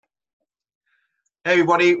Hey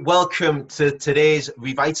everybody, welcome to today's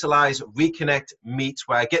Revitalize Reconnect Meet,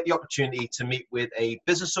 where I get the opportunity to meet with a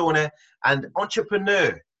business owner and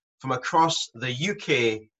entrepreneur from across the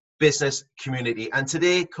UK business community. And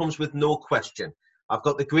today comes with no question. I've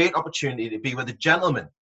got the great opportunity to be with a gentleman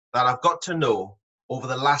that I've got to know over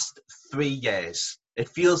the last 3 years. It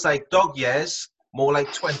feels like dog years, more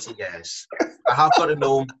like 20 years. I have got to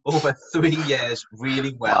know him over 3 years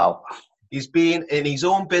really well. Wow. He's been in his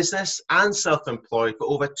own business and self-employed for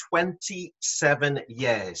over 27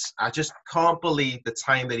 years. I just can't believe the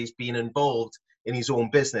time that he's been involved in his own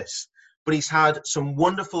business. But he's had some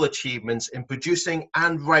wonderful achievements in producing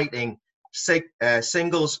and writing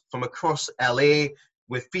singles from across LA.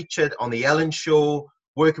 We're featured on The Ellen Show,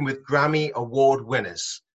 working with Grammy Award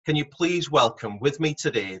winners. Can you please welcome with me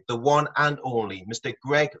today the one and only Mr.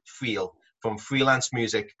 Greg Friel from Freelance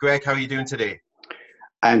Music. Greg, how are you doing today?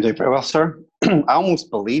 I'm doing very well, sir. I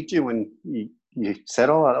almost believed you when you said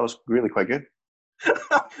all that. That was really quite good.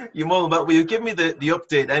 You're more than well. You give me the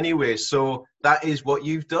update anyway. So that is what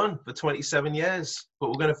you've done for 27 years. But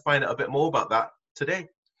we're going to find out a bit more about that today.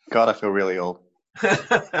 God, I feel really old.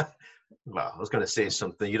 Well, I was going to say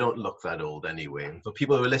something. You don't look that old anyway. For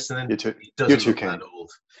people who are listening, You're too, it doesn't look kind. that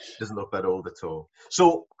old. It doesn't look that old at all.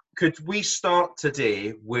 So could we start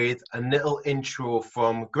today with a little intro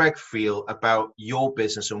from Greg Friel about your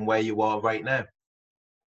business and where you are right now?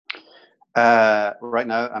 Right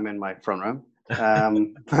now, I'm in my front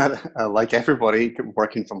room. Like everybody,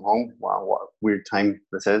 working from home. Wow, what a weird time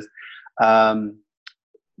this is.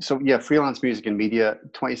 So yeah, freelance music and media.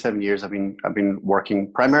 27 years. I've been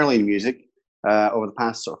working primarily in music. Over the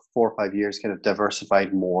past sort of 4 or 5 years, kind of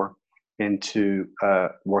diversified more into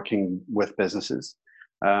working with businesses.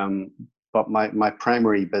 But my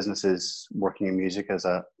primary business is working in music as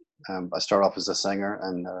I start off as a singer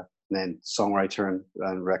and then songwriter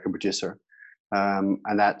and record producer.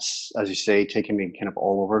 And that's, as you say, taking me kind of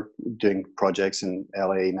all over, doing projects in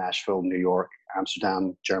LA, Nashville, New York,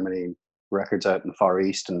 Amsterdam, Germany, records out in the Far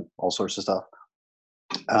East and all sorts of stuff.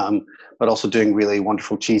 But also doing really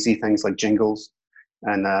wonderful cheesy things like jingles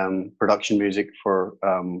and production music for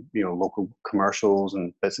local commercials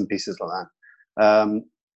and bits and pieces like that.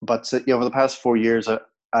 But over the past 4 years,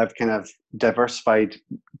 I've kind of diversified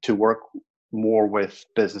to work more with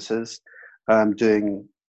businesses, doing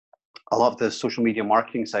a lot of the social media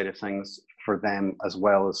marketing side of things for them, as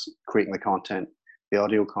well as creating the content, the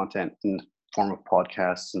audio content in the form of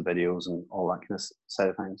podcasts and videos and all that kind of side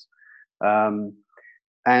of things.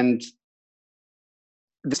 And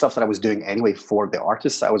the stuff that I was doing anyway for the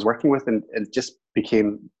artists I was working with, and it just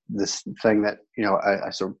became this thing that, I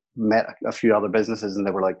sort of met a few other businesses and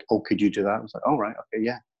they were like, oh, could you do that? I was like, oh, right, okay,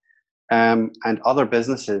 yeah. And other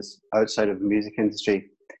businesses outside of the music industry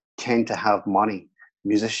tend to have money.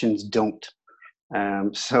 Musicians don't.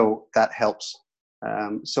 So that helps.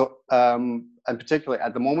 And particularly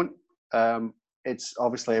at the moment, it's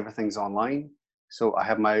obviously everything's online. So I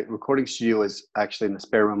have my recording studio is actually in the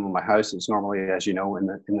spare room of my house. It's normally, as you know, in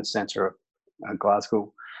the center of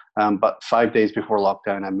Glasgow. But 5 days before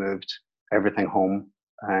lockdown, I moved everything home,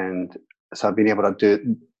 and so I've been able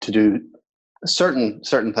to do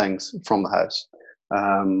certain things from the house.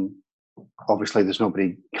 Obviously, there's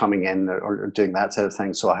nobody coming in or doing that side of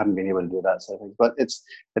things, so I haven't been able to do that side of things. But it's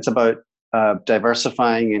about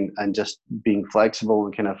diversifying and just being flexible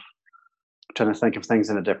and kind of trying to think of things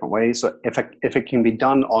in a different way. So if it can be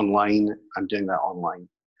done online, I'm doing that online.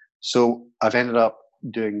 So I've ended up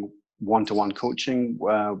doing one-to-one coaching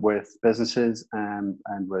with businesses and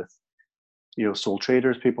with sole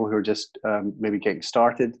traders, people who are just maybe getting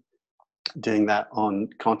started, doing that on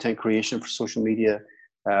content creation for social media,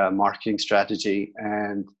 marketing strategy,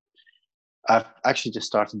 and I've actually just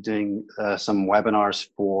started doing some webinars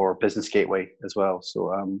for Business Gateway as well.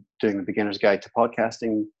 So I'm doing the beginner's guide to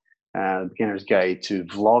podcasting, beginner's guide to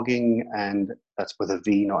vlogging, and that's with a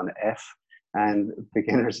V, not an F, and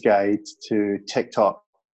beginner's guide to TikTok,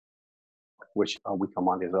 which a week on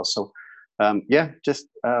Monday as well. So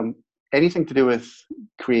anything to do with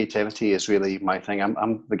creativity is really my thing.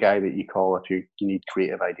 I'm the guy that you call if you need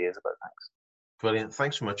creative ideas about things. Brilliant.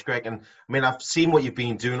 Thanks so much, Greg. And I mean, I've seen what you've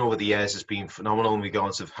been doing over the years has been phenomenal in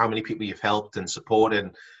regards of how many people you've helped and supported,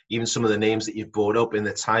 and even some of the names that you've brought up in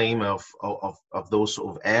the time of those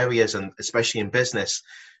sort of areas, and especially in business.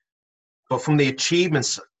 But from the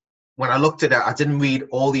achievements, when I looked at it, I didn't read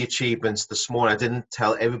all the achievements this morning. I didn't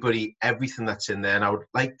tell everybody everything that's in there. And I would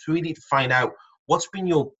like to really find out what's been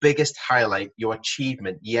your biggest highlight, your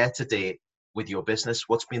achievement year to date with your business.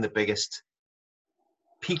 What's been the biggest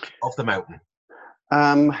peak of the mountain?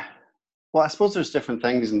 Well, I suppose there's different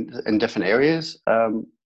things in different areas.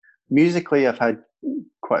 Musically, I've had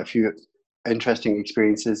quite a few interesting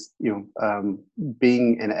experiences.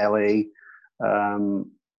 Being in LA,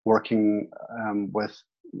 working with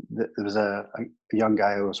there was a young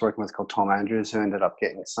guy I was working with called Tom Andrews, who ended up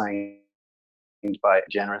getting signed by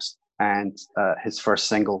Generous, and his first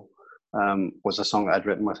single was a song that I'd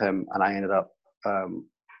written with him, and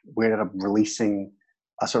we ended up releasing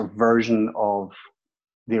a sort of version of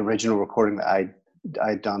the original recording that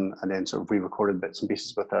I'd done, and then sort of re-recorded bits and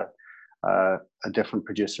pieces with a different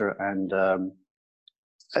producer, and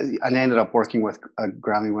I ended up working with a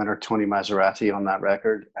Grammy winner, Tony Maserati, on that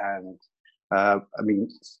record. And I mean,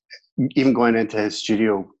 even going into his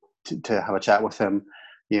studio to have a chat with him,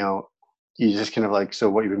 you just kind of like, so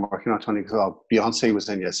what you've been working on, Tony? Because, oh, Beyonce was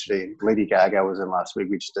in yesterday, Lady Gaga was in last week.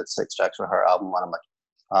 We just did 6 tracks for her album, and I'm like,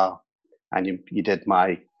 oh, and you did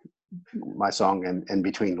my song in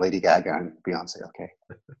between Lady Gaga and Beyonce. Okay.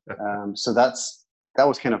 So that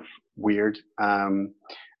was kind of weird.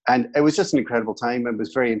 And it was just an incredible time. It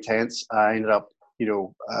was very intense. I ended up,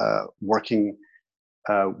 working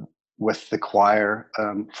with the choir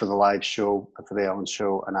for the live show, for the Ellen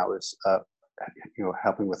show. And I was,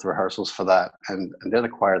 helping with rehearsals for that. And they're the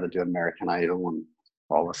choir that do American Idol and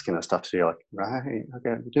all this kind of stuff. So you're like, right,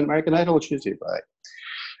 okay, we're doing American Idol Tuesday,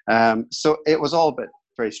 bye. So it was all a bit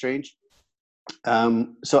very strange.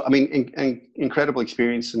 So I mean, incredible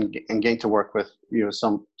experience and getting to work with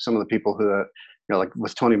some of the people who are like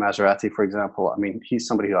with Tony Maserati, for example. I mean, he's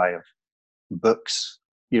somebody who I have books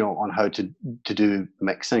on how to do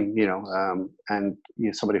mixing, and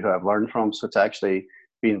somebody who I've learned from. So to actually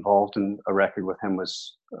be involved in a record with him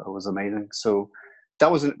was amazing. So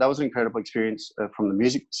that was an incredible experience from the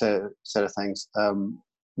music set of things.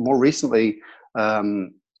 More recently,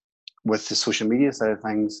 with the social media side of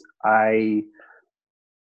things, I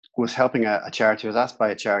was helping a charity. I was asked by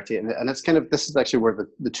a charity, and it's kind of, this is actually where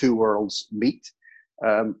the two worlds meet.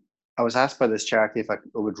 I was asked by this charity if I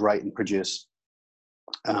would write and produce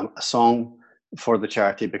a song for the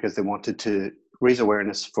charity, because they wanted to raise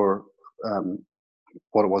awareness for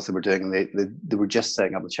what it was they were doing, and they were just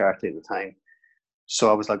setting up the charity at the time. So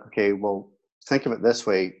I was like, okay, well, think of it this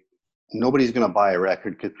way. Nobody's going to buy a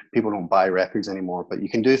record because people don't buy records anymore, but you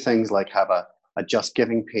can do things like have a Just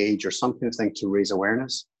Giving page or some kind of thing to raise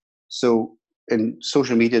awareness. So in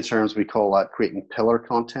social media terms, we call that creating pillar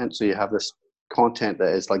content. So you have this content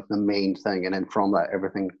that is like the main thing, and then from that,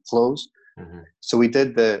 everything flows. Mm-hmm. So we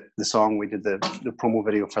did the song, we did the promo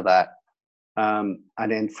video for that. And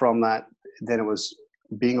then from that, then it was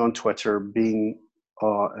being on Twitter, being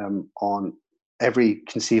on every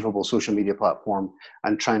conceivable social media platform,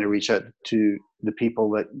 and trying to reach out to the people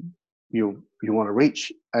that you want to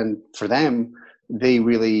reach. And for them, they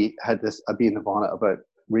really had this a bee in the bonnet about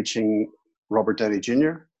reaching Robert Downey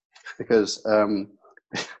Jr. because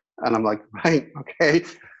and I'm like, right, okay.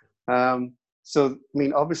 So I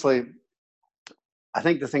mean, obviously, I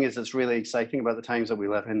think the thing is that's really exciting about the times that we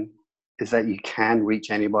live in is that you can reach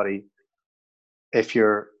anybody if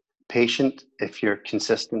you're patient, if you're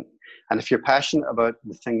consistent, and if you're passionate about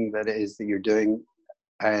the thing that it is that you're doing,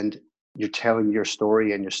 and you're telling your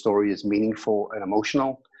story, and your story is meaningful and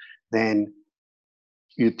emotional, then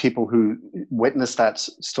people who witness that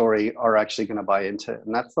story are actually going to buy into it.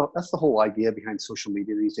 And that's the whole idea behind social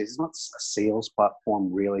media these days. It's not a sales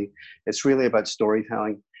platform, really. It's really about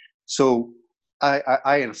storytelling. So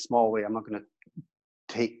I in a small way, I'm not going to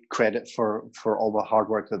take credit for all the hard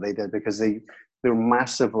work that they did, because they're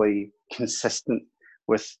massively consistent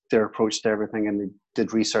with their approach to everything, and they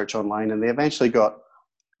did research online, and they eventually got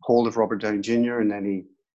hold of Robert Downey Jr., and then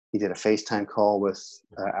he did a FaceTime call with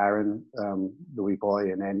Aaron, the wee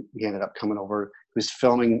boy, and then he ended up coming over. He was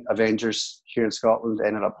filming Avengers here in Scotland,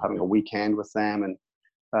 ended up having a weekend with them, and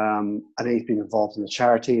I think he's been involved in the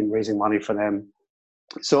charity and raising money for them.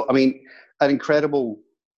 So, I mean, an incredible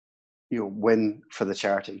win for the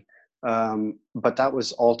charity. But that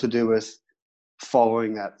was all to do with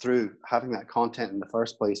following that through, having that content in the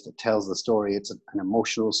first place that tells the story. It's an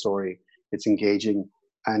emotional story, it's engaging,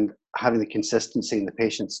 and having the consistency and the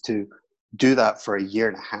patience to do that for a year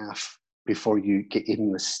and a half before you get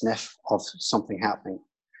even the sniff of something happening.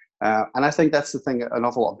 And I think that's the thing an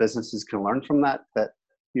awful lot of businesses can learn from that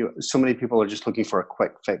so many people are just looking for a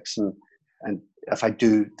quick fix, and if I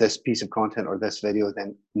do this piece of content or this video,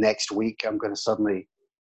 then next week I'm going to suddenly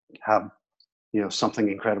have something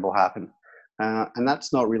incredible happen. And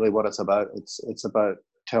that's not really what it's about. It's about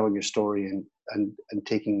telling your story and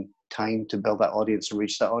taking time to build that audience and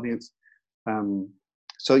reach that audience.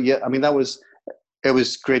 So yeah, I mean, it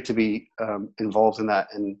was great to be involved in that,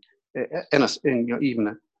 and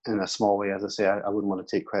even in a small way. As I say, I wouldn't want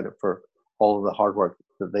to take credit for all of the hard work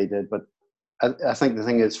that they did, but I think the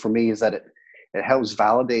thing is for me is that it helps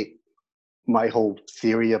validate my whole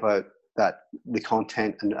theory about that, the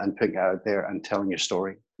content and putting it out there and telling your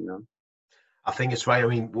story, you know. I think it's right. I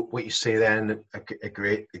mean, what you say then, a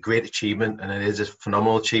great achievement, and it is a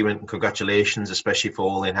phenomenal achievement. And congratulations, especially for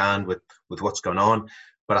all in hand with what's going on.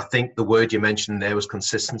 But I think the word you mentioned there was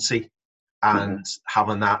consistency, and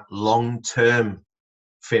having that long-term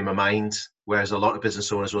frame of mind. Whereas a lot of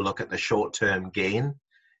business owners will look at the short-term gain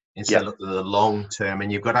instead of looking at the long-term.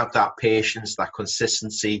 And you've got to have that patience, that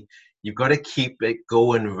consistency. You've got to keep it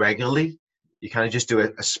going regularly. You kind of just do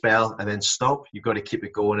a spell and then stop. You've got to keep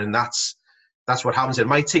it going, and that's what happens. It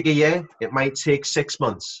might take a year. It might take 6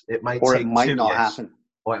 months. It might take 2 years. Or it might not happen.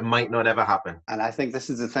 Or it might not ever happen. And I think this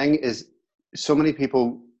is the thing, is so many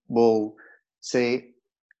people will say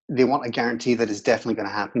they want a guarantee that is definitely going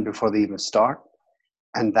to happen before they even start.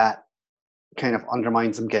 And that kind of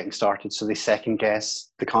undermines them getting started. So they second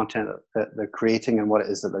guess the content that they're creating and what it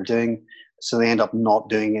is that they're doing. So they end up not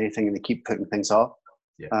doing anything and they keep putting things off.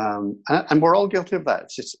 Yeah. And we're all guilty of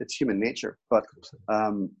that. It's human nature. But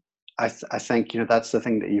I think, that's the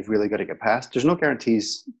thing that you've really got to get past. There's no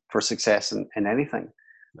guarantees for success in anything.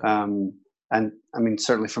 No. And I mean,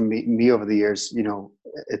 certainly for me over the years,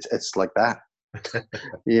 it's like that.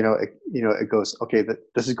 It goes, okay,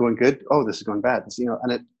 this is going good. Oh, this is going bad.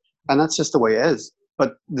 And that's just the way it is.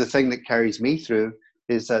 But the thing that carries me through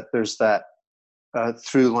is that there's that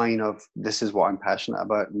through line of, this is what I'm passionate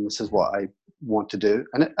about and this is what I want to do.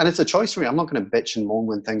 And it's a choice for me. I'm not going to bitch and moan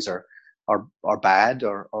when things are bad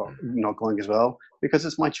or not going as well, because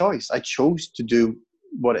it's my choice. I chose to do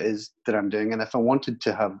what it is that I'm doing. And if I wanted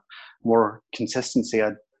to have more consistency,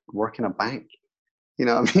 I'd work in a bank. You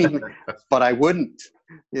know what I mean? But I wouldn't.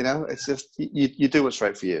 It's just you do what's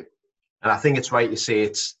right for you. And I think it's right you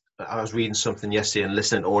say I was reading something yesterday and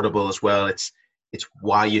listening to Audible as well. It's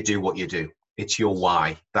why you do what you do. It's your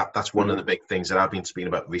why. That's one of the big things that I've been speaking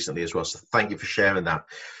about recently as well. So thank you for sharing that.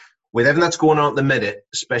 With everything that's going on at the minute,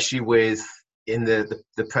 especially in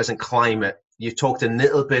the present climate, you talked a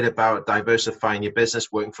little bit about diversifying your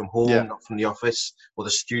business, working from home, not from the office or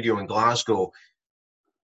the studio in Glasgow.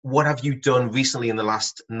 What have you done recently in the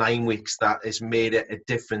last 9 weeks that has made it a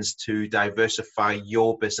difference to diversify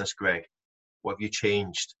your business, Greg? What have you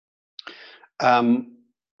changed?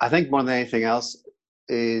 I think more than anything else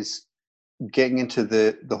is getting into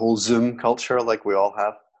the whole Zoom culture like we all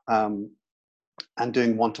have, and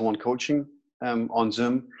doing one-to-one coaching on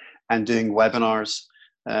Zoom and doing webinars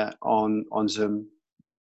on Zoom,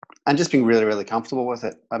 and just being really, really comfortable with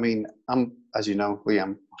it. I mean, as you know,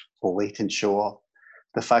 I'm a latent show off.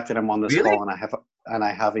 The fact that I'm on this call and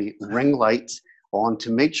I have a ring light on to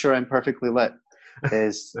make sure I'm perfectly lit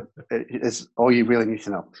is all you really need to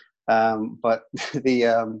know. But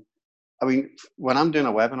I mean, when I'm doing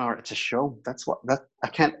a webinar, it's a show. I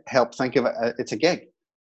can't help think of it. It's a gig.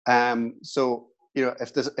 So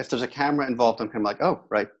if there's a camera involved, I'm kind of like, oh,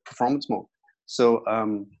 right, performance mode. So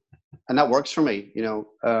and that works for me.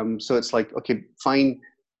 So it's like, okay, fine.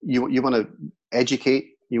 You want to educate.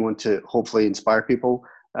 You want to hopefully inspire people,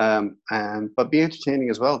 but be entertaining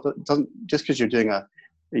as well. Doesn't just because you're doing a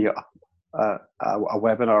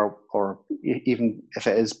webinar, or even if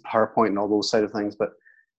it is PowerPoint and all those side of things, but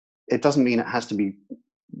it doesn't mean it has to be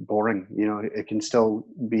boring. It can still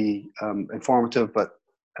be informative, but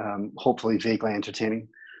hopefully vaguely entertaining.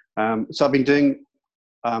 So I've been doing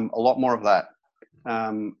a lot more of that,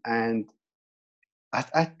 and I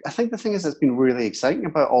think the thing is that's been really exciting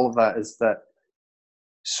about all of that is that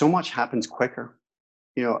so much happens quicker.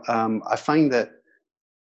 I find that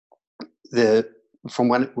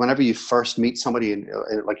whenever you first meet somebody in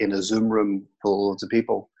a Zoom room full of loads of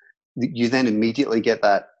people, you then immediately get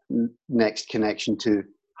that next connection to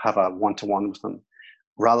have a one-to-one with them,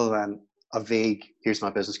 rather than a vague, here's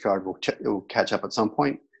my business card, we'll catch up at some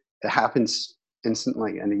point. It happens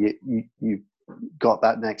instantly, and you got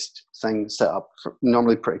that next thing set up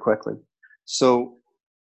normally pretty quickly. So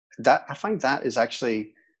that I find that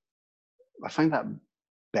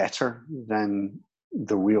better than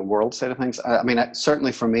the real world side of things. I mean,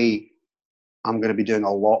 certainly for me, I'm going to be doing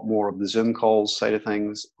a lot more of the Zoom calls side of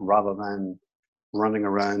things rather than running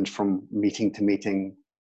around from meeting to meeting,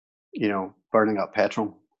 burning up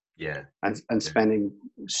petrol. Yeah. And spending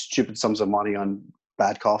stupid sums of money on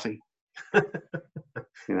bad coffee.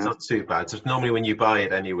 It's not too bad. So normally when you buy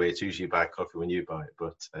it anyway, it's usually bad coffee when you buy it.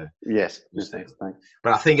 But yes.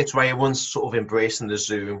 But I think it's right. Everyone's sort of embracing the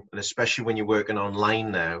Zoom, and especially when you're working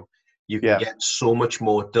online now, you can get so much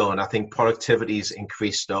more done. I think productivity's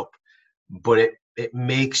increased up, but it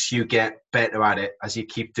makes you get better at it as you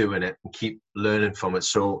keep doing it and keep learning from it.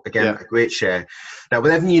 So again, Yeah. a great share. Now,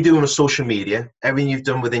 with everything you do on social media, everything you've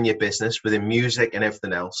done within your business, within music and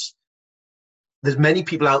everything else, there's many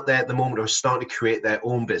people out there at the moment who are starting to create their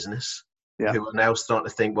own business, Yeah. who are now starting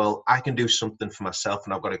to think, well, I can do something for myself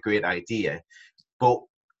and I've got a great idea. But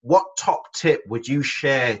what top tip would you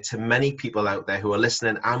share to many people out there who are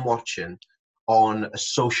listening and watching on a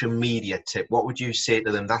social media tip? What would you say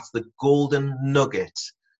to them? That's the golden nugget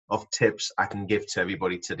of tips I can give to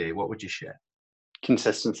everybody today. What would you share?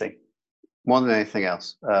 Consistency, more than anything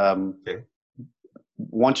else. Okay.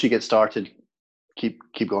 Once you get started, keep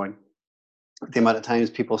going. The amount of times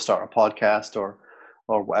people start a podcast or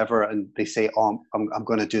whatever, and they say, "Oh, I'm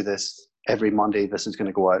going to do this every Monday. This is going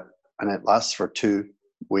to go out," and it lasts for 2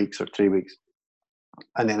 weeks or 3 weeks,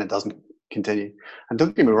 and then it doesn't continue. And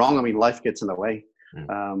don't get me wrong, I mean, life gets in the way.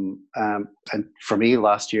 And for me,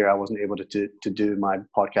 last year, I wasn't able to do my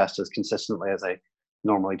podcast as consistently as I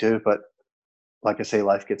normally do. But like I say,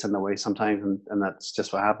 life gets in the way sometimes, and that's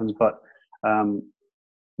just what happens. But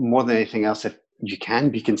more than anything else, if you can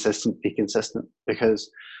be consistent, because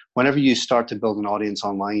whenever you start to build an audience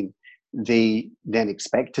online, they then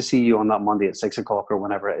expect to see you on that Monday at 6 o'clock or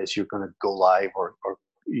whenever it is you're going to go live or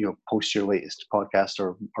post your latest podcast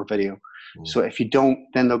or video. So if you don't,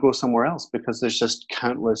 then they'll go somewhere else because there's just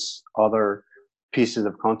countless other pieces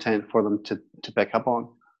of content for them to pick up on.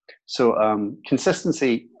 So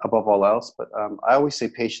consistency above all else, but I always say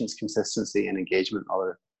patience, consistency, and engagement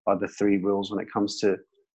are the three rules when it comes to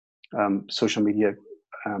social media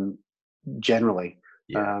generally.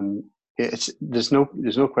 Yeah. There's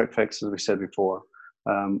no quick fix, as we said before,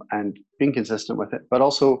 and being consistent with it. But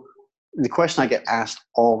also, the question I get asked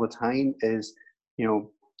all the time is,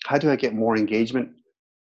 how do I get more engagement?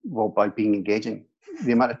 Well, by being engaging.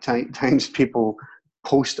 The amount of times people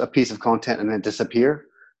post a piece of content and then disappear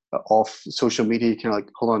off social media, you kind of like,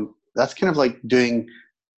 hold on, that's kind of like doing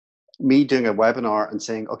a webinar and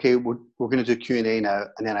saying, okay, we're going to do Q&A now,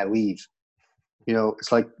 and then I leave.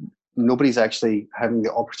 It's like nobody's actually having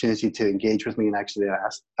the opportunity to engage with me and actually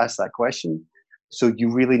ask that question. So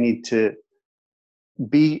you really need to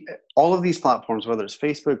be all of these platforms, whether it's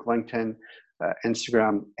Facebook, LinkedIn,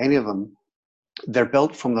 Instagram, any of them, they're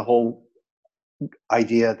built from the whole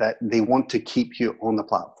idea that they want to keep you on the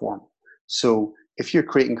platform. So if you're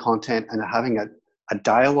creating content and having a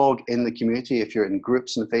dialogue in the community, if you're in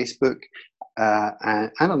groups on Facebook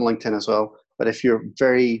and on LinkedIn as well, but if you're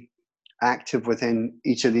very active within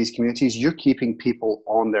each of these communities, you're keeping people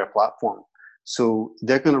on their platform. So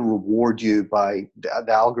they're going to reward you by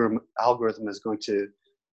the algorithm is going to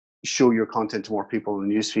show your content to more people in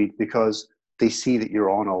the newsfeed because they see that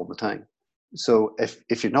you're on all the time. So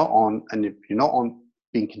if you're not on, and if you're not on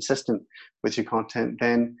being consistent with your content,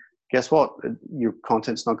 then guess what? Your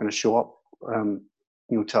content's not going to show up,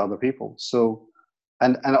 to other people. So,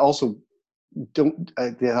 and also don't,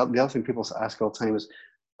 the other thing people ask all the time is,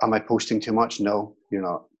 am I posting too much? No, you're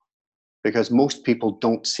not. Because most people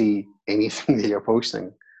don't see anything that you're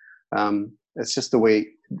posting. It's just the way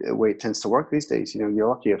it tends to work these days. You're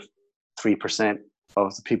lucky if 3%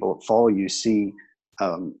 of the people that follow you see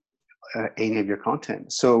any of your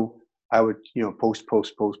content. So I would, post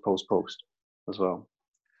as well.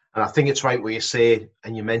 And I think it's right what you say,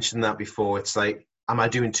 and you mentioned that before. It's like, am I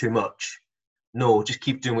doing too much? No, just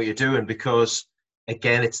keep doing what you're doing, because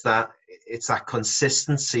again, it's that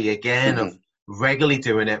consistency again of regularly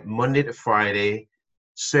doing it Monday to Friday,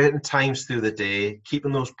 certain times through the day,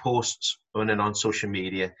 keeping those posts running on social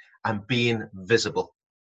media and being visible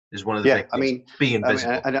is one of the big things. Being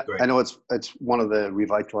visible. I know it's one of the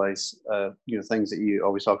revitalize things that you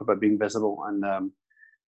always talk about, being visible, and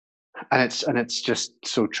it's just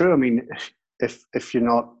so true. I mean, if you're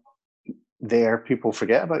not there, people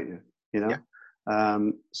forget about you.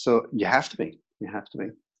 So you have to be.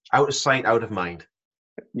 Out of sight, out of mind.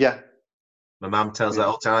 Yeah. My mum tells that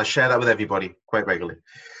all the time. I share that with everybody quite regularly.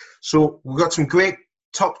 So we've got some great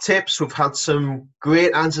top tips. We've had some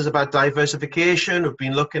great answers about diversification. We've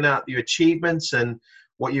been looking at your achievements and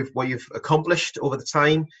what you've accomplished over the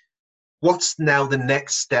time. What's now the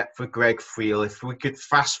next step for Greg Friel? If we could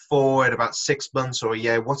fast forward about 6 months or a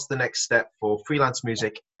year, what's the next step for Freelance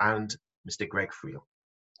Music and Mr. Greg Friel?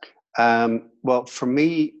 Well, for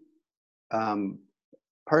me,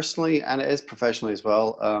 personally, and it is professionally as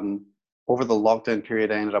well, over the lockdown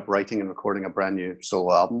period, I ended up writing and recording a brand new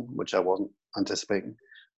solo album, which I wasn't anticipating.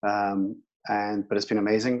 But it's been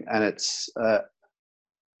amazing. And it's,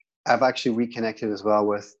 I've actually reconnected as well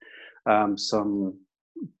with some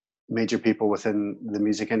major people within the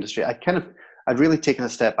music industry. I'd really taken a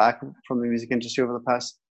step back from the music industry over the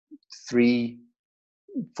past 3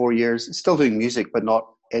 4 years, still doing music, but not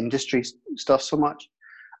industry stuff so much.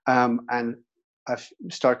 And I've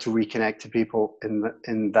started to reconnect to people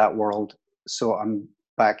in that world. So I'm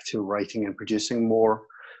back to writing and producing more.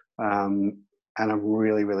 And I'm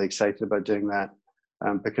really, really excited about doing that,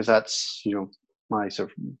 because that's, my sort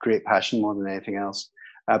of great passion more than anything else.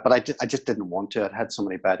 But I just didn't want to. I'd had so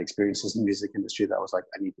many bad experiences in the music industry that I was like,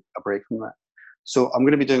 I need a break from that. So I'm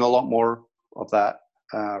going to be doing a lot more of that,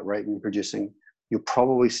 writing and producing. You'll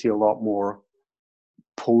probably see a lot more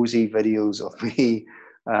posy videos of me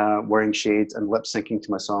wearing shades and lip syncing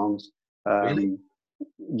to my songs. Really?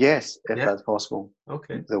 Yes, if Yeah. that's possible.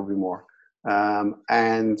 Okay. There'll be more. So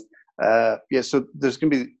there's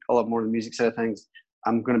going to be a lot more of the music side of things.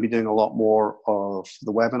 I'm going to be doing a lot more of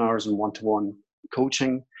the webinars and one-to-one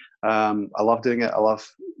coaching. I love doing it. I love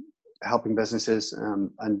helping businesses,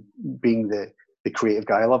 and being the creative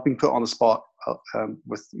guy. I love being put on the spot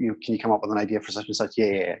with, can you come up with an idea for such and such?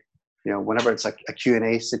 Yeah. Whenever it's like a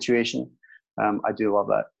Q&A situation, I do love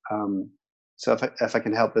that. So if I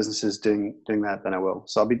can help businesses doing that, then I will.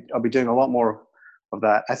 So I'll be doing a lot more of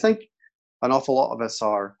that. I think an awful lot of us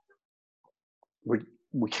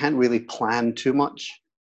we can't really plan too much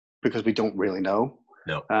because we don't really know.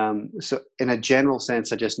 No. So in a general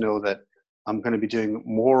sense, I just know that I'm going to be doing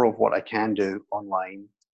more of what I can do online,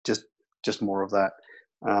 just more of that.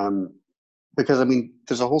 Because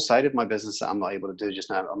there's a whole side of my business that I'm not able to do just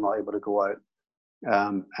now. I'm not able to go out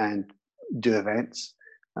and do events,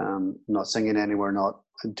 not singing anywhere, not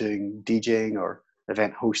doing DJing or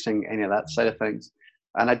event hosting, any of that side of things.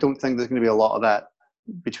 And I don't think there's going to be a lot of that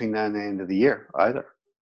between now and the end of the year either.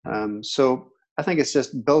 So I think it's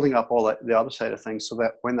just building up all the other side of things so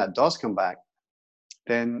that when that does come back,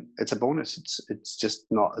 then it's a bonus. It's just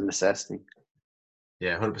not a necessity.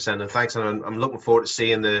 Yeah, 100%. And thanks. And I'm looking forward to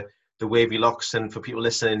seeing the wavy locks. And for people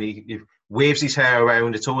listening, he waves his hair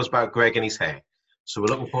around. It's always about Greg and his hair. So we're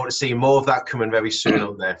looking forward to seeing more of that coming very soon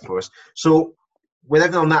on there for us. So with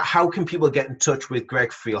everything on that, how can people get in touch with Greg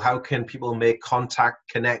Friel? How can people make contact,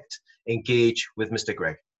 connect, engage with Mr.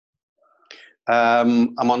 Greg?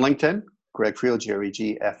 I'm on LinkedIn, Greg Friel, Greg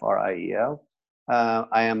Friel.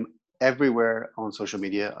 I am everywhere on social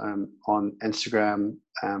media. I'm on Instagram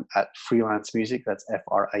at Frielance Music. That's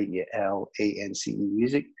Frielance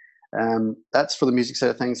Music. That's for the music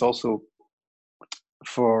side of things. Also,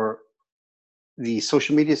 for the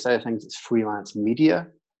social media side of things, it's Freelance Media.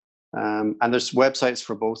 And there's websites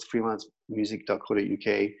for both.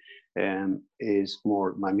 freelancemusic.co.uk is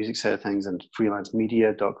more my music side of things, and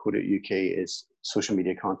freelancemedia.co.uk is social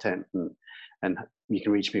media content, and you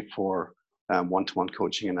can reach me for one-to-one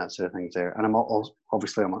coaching and that sort of things there. And I'm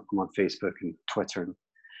obviously I'm on Facebook and Twitter. And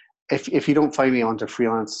if you don't find me under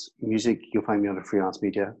Freelance Music, you'll find me under Freelance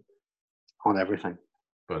Media on everything.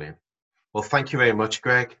 Brilliant. Well, thank you very much,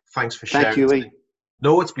 Greg. Thanks for sharing. Thank you, Lee.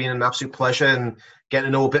 No, it's been an absolute pleasure, and getting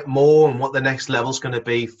to know a bit more and what the next level is going to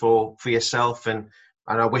be for yourself. And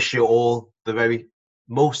I wish you all the very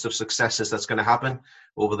most of successes that's going to happen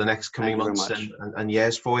over the next coming months and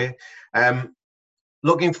years for you.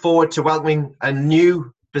 Looking forward to welcoming a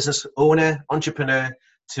new business owner, entrepreneur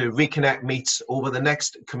to Reconnect Meets over the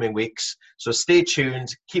next coming weeks. So stay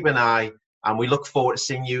tuned, keep an eye, and we look forward to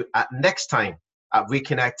seeing you at next time at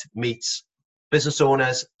Reconnect Meets business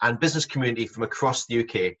owners and business community from across the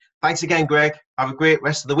UK. Thanks again, Greg. Have a great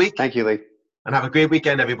rest of the week. Thank you, Lee. And have a great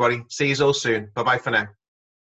weekend, everybody. See you all soon. Bye-bye for now.